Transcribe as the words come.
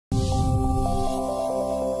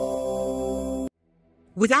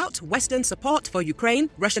Without Western support for Ukraine,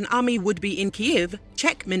 Russian army would be in Kyiv,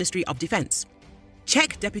 Czech Ministry of Defense.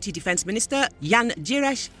 Czech Deputy Defense Minister Jan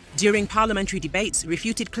Jireš, during parliamentary debates,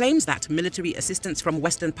 refuted claims that military assistance from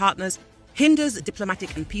Western partners hinders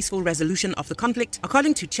diplomatic and peaceful resolution of the conflict,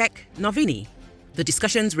 according to Czech noviny. The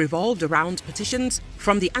discussions revolved around petitions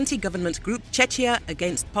from the anti-government group Czechia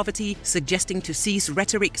Against Poverty, suggesting to cease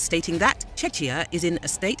rhetoric stating that Czechia is in a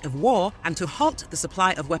state of war and to halt the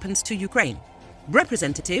supply of weapons to Ukraine.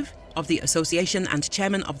 Representative of the association and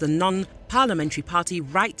chairman of the non-parliamentary party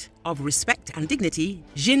Right of Respect and Dignity,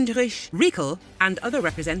 Jindřich Reichl, and other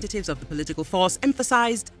representatives of the political force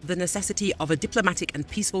emphasized the necessity of a diplomatic and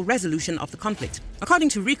peaceful resolution of the conflict. According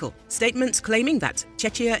to Reichl, statements claiming that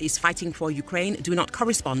Czechia is fighting for Ukraine do not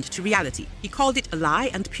correspond to reality. He called it a lie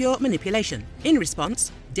and pure manipulation. In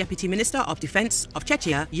response, Deputy Minister of Defense of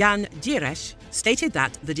Czechia, Jan Jireš, stated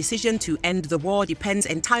that the decision to end the war depends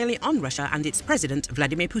entirely on Russia and its president,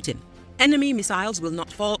 Vladimir Putin. Enemy missiles will not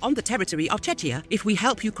fall on the territory of Czechia if we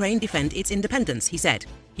help Ukraine defend its independence, he said.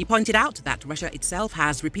 He pointed out that Russia itself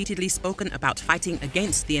has repeatedly spoken about fighting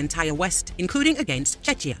against the entire West, including against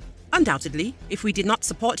Czechia. Undoubtedly, if we did not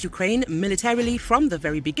support Ukraine militarily from the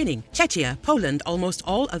very beginning, Czechia, Poland, almost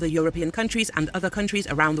all other European countries and other countries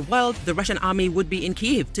around the world, the Russian army would be in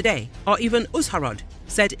Kyiv today, or even Uzhhorod,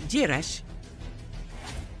 said Jireš,